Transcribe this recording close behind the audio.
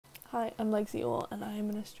Hi, I'm ljoequestrian and I am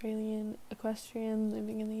an Australian equestrian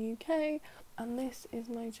living in the UK, and this is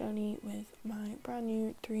my journey with my brand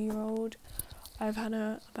new 3-year-old. I've had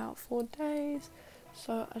her about 4 days,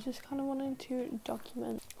 so I just kind of wanted to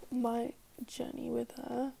document my journey with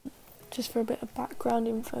her. Just for a bit of background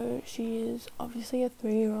info, she is obviously a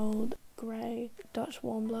 3-year-old grey Dutch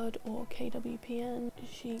warm blood, or KWPN.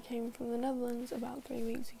 She came from the Netherlands about 3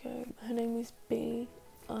 weeks ago. Her name is B.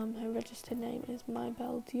 Her registered name is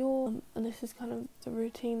ljoequestrian, and this is kind of the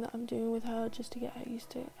routine that I'm doing with her just to get her used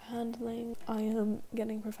to handling. I am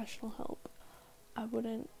getting professional help. I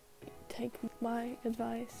wouldn't take my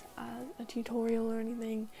advice as a tutorial or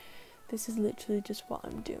anything. This is literally just what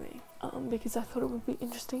I'm doing, because I thought it would be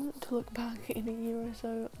interesting to look back in a year or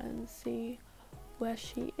so and see where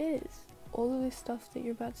she is. All of this stuff that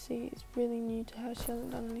you're about to see is really new to her. She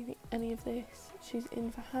hasn't done any of this. She's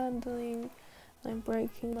in for handling. I'm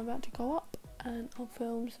breaking. I'm about to go up and I'll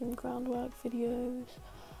film some groundwork videos,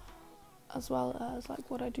 as well as like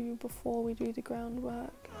what I do before we do the groundwork.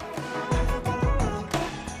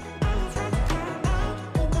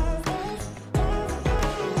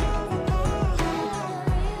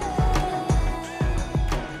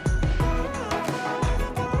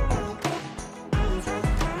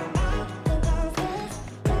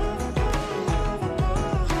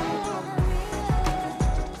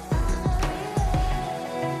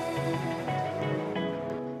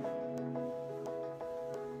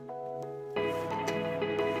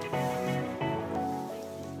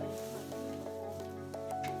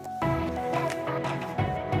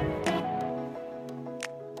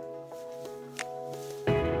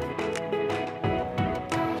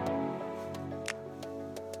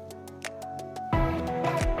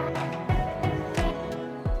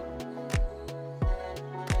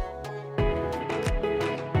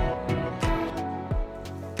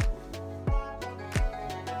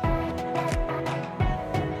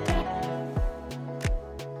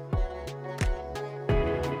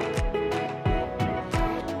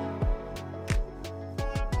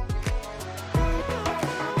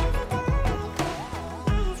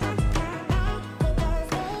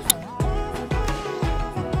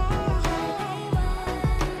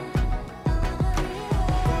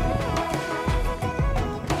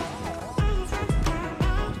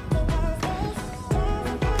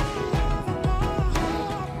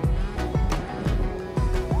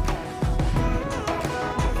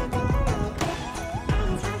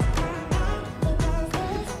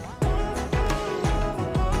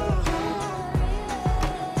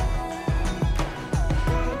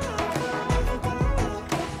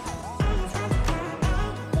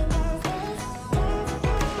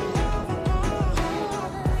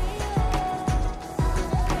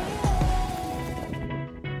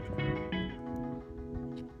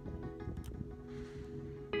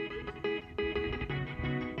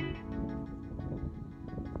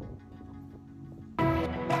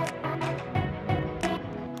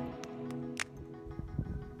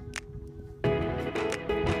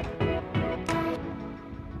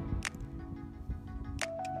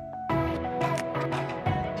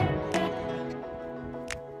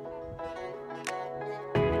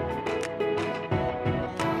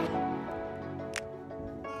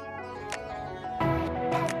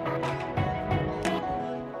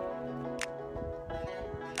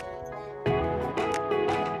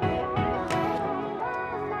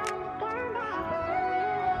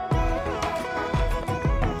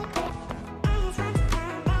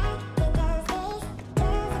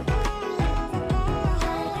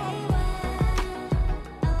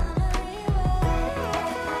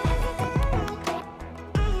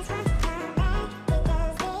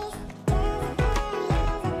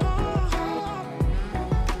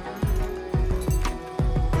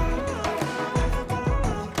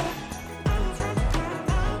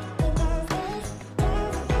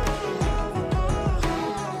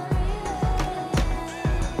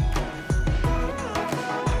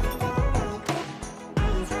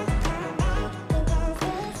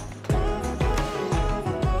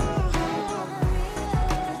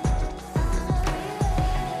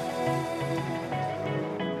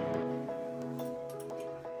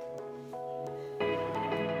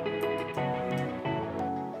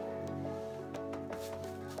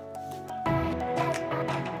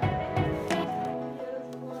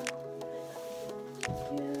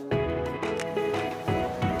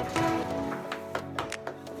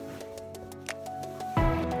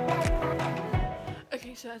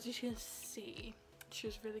 So as you can see, she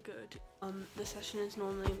was really good. The session is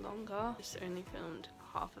normally longer. Just only filmed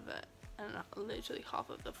half of it, and literally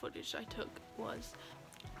half of the footage I took was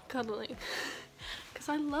cuddling because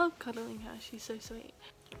I love cuddling her. She's so sweet.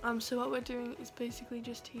 So what we're doing is basically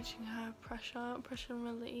just teaching her pressure and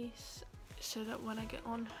release, so that when I get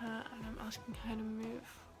on her and I'm asking her to move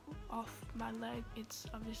off my leg, it's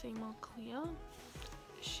obviously more clear.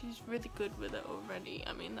 She's really good with it already.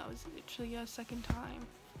 I mean, that was literally her second time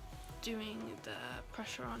doing the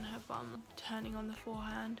pressure on her bum, turning on the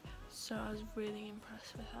forehand, so I was really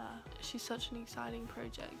impressed with her. She's such an exciting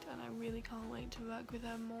project and I really can't wait to work with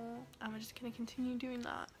her more, and we're just going to continue doing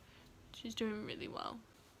that. She's doing really well.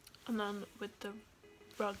 And then with the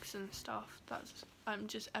rugs and stuff, that's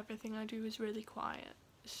just everything I do is really quiet,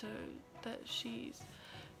 so that she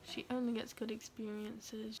only gets good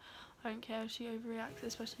experiences. I don't care if she overreacts,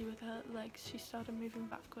 especially with her legs. She started moving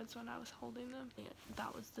backwards when I was holding them.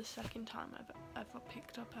 That was the second time I've ever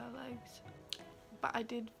picked up her legs. But I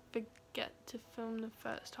did forget to film the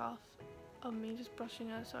first half of me just brushing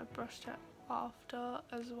her, so I brushed her after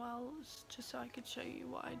as well, just so I could show you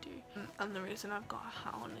what I do. And the reason I've got a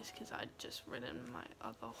hat on is because I'd just ridden my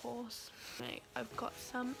other horse. I've got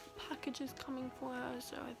some packages coming for her,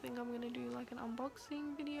 so I think I'm gonna do like an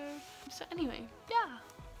unboxing video. So anyway, yeah,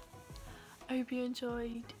 I hope you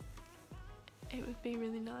enjoyed. It would be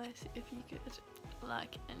really nice if you could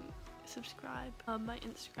like and subscribe. My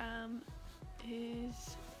Instagram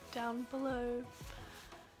is down below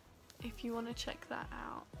if you want to check that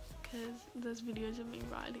out, because there's videos of me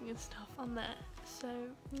riding and stuff on there. So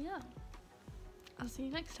yeah, I'll see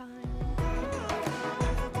you next time.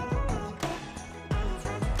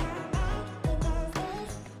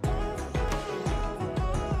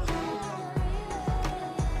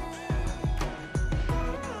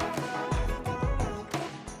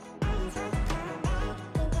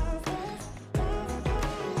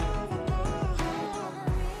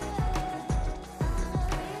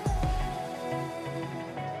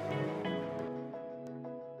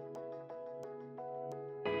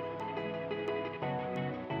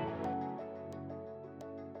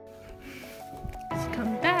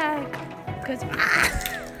 Come back, because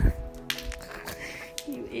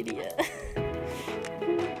you idiot.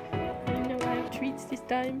 You know I have treats this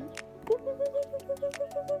time.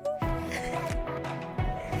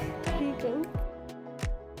 Here you go.